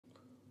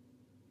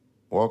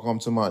Welcome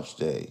to Match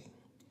Day.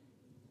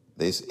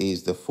 This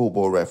is the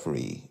football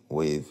referee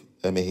with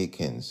Emmy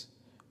Hickins,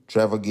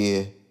 Trevor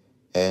Gear,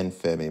 and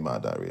Femi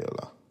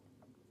Madariola.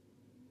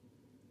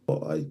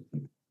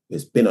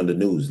 It's been on the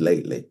news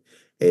lately.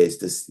 It's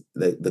this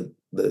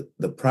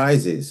the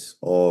prices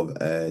of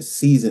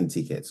season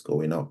tickets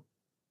going up.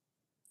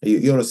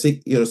 You're a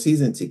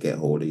season ticket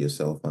holder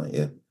yourself, aren't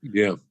you?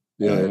 Yeah,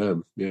 I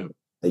am. Yeah.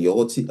 Are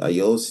your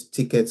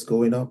tickets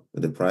going up?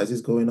 Are the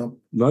prices going up?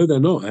 No, they're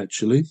not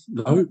actually.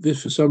 No,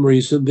 for some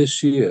reason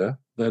this year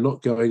they're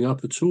not going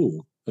up at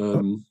all.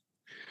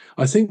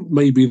 I think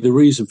maybe the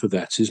reason for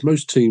that is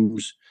most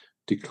teams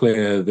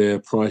declare their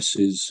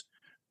prices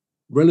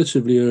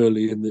relatively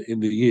early in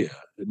the year,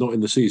 not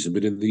in the season,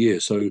 but in the year.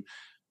 So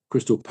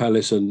Crystal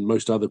Palace and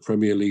most other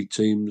Premier League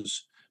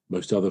teams,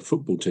 most other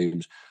football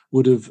teams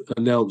would have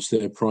announced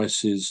their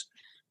prices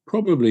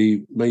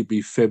probably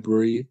maybe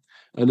February,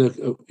 and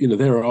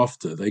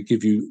thereafter they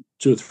give you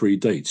 2 or 3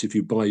 dates. If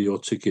you buy your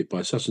ticket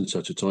by such and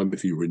such a time,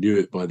 if you renew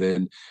it by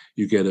then,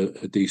 you get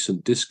a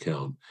decent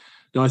discount.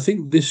 Now I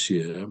think this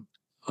year,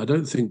 I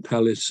don't think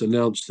Palace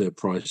announced their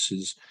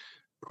prices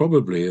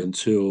probably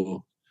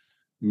until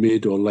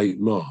mid or late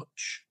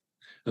March.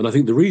 And I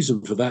think the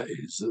reason for that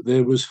is that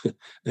there was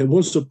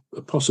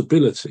a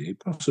possibility,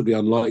 possibly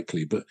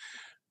unlikely, but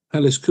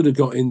Palace could have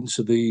got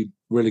into the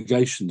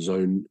relegation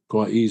zone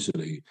quite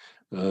easily,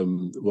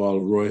 while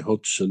Roy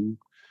Hodgson,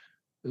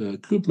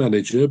 good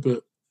manager,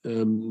 but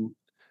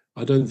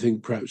I don't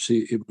think perhaps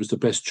it was the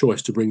best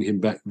choice to bring him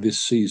back this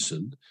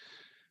season.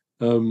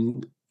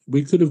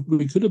 We could have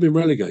been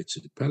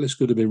relegated. Palace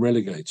could have been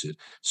relegated.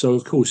 So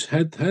of course,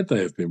 had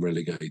they have been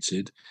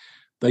relegated,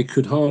 they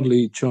could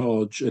hardly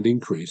charge an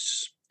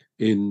increase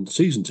in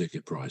season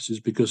ticket prices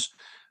because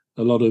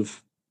a lot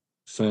of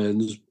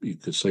fans, you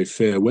could say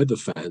fair weather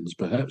fans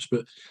perhaps,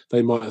 but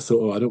they might have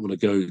thought, I don't want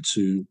to go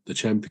to the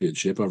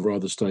Championship, I'd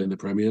rather stay in the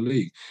Premier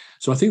League.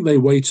 So I think they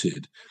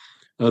waited,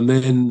 and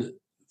then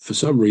for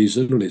some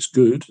reason, and it's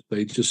good,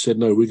 they just said,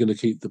 no, we're going to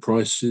keep the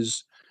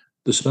prices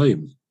the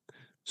same.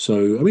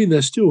 So I mean,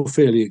 they're still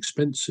fairly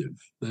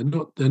expensive. They're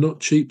not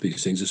cheap,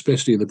 these things,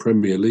 especially in the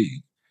Premier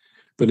League.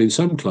 But in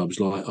some clubs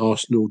like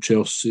Arsenal,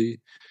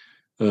 Chelsea,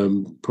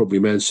 probably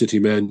Man City,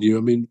 Man U,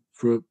 I mean,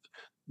 for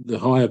the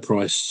higher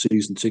price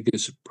season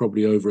tickets,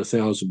 probably over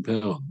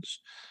 £1,000.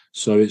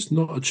 So it's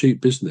not a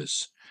cheap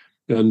business.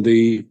 And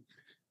I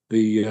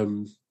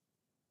can't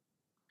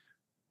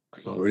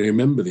really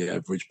remember the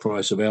average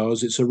price of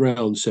ours. It's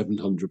around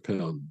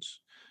 £700.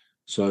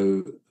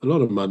 So a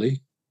lot of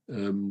money.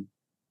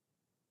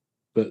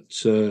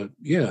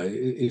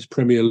 It's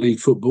Premier League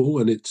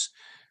football, and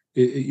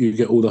you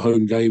get all the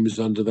home games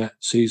under that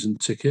season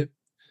ticket.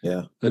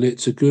 Yeah. And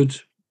it's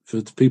for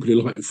the people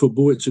who like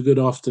football, it's a good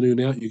afternoon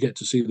out. You get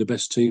to see the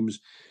best teams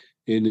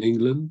in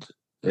England,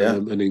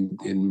 and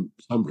in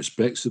some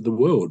respects of the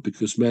world,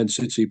 because Man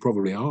City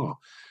probably are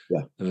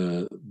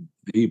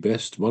the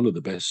best, one of the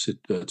best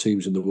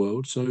teams in the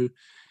world. So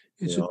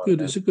it's a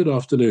good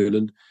afternoon,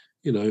 and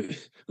an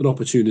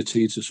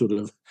opportunity to sort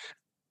of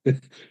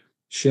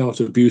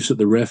shout abuse at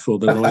the ref or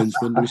the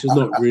linesman, which is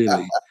not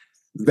really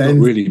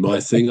my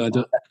thing. I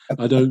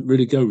don't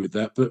really go with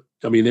that. But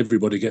I mean,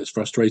 everybody gets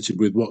frustrated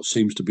with what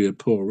seems to be a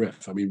poor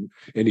ref. I mean,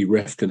 any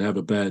ref can have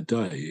a bad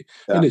day,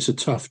 and it's a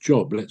tough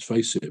job, let's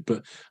face it.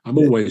 But I'm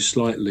always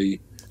slightly.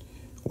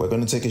 We're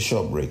going to take a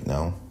short break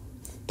now.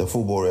 The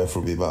football ref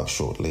will be back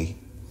shortly.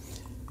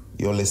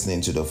 You're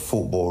listening to the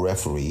football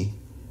referee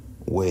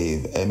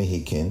with Emmy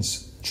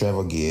Hickins,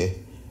 Trevor Gear,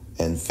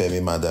 and Femi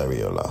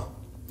Madariola.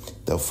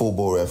 The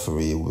football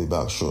referee will be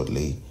back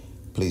shortly.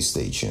 Please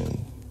stay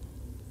tuned.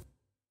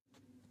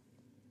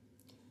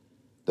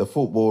 The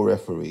football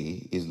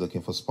referee is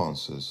looking for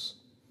sponsors.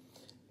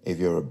 If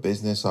you're a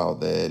business out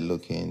there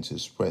looking to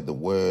spread the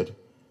word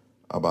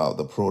about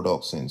the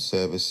products and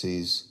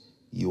services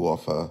you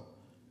offer,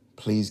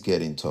 please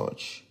get in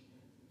touch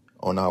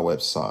on our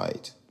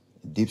website,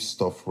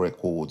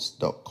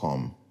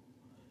 deepstuffrecords.com.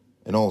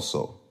 And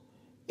also,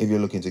 if you're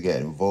looking to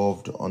get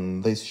involved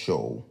on this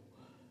show,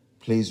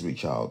 please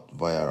reach out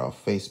via our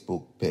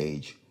Facebook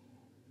page,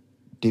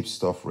 Deep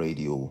Stuff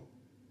Radio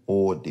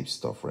or Deep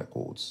Stuff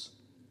Records.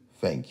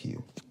 Thank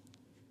you.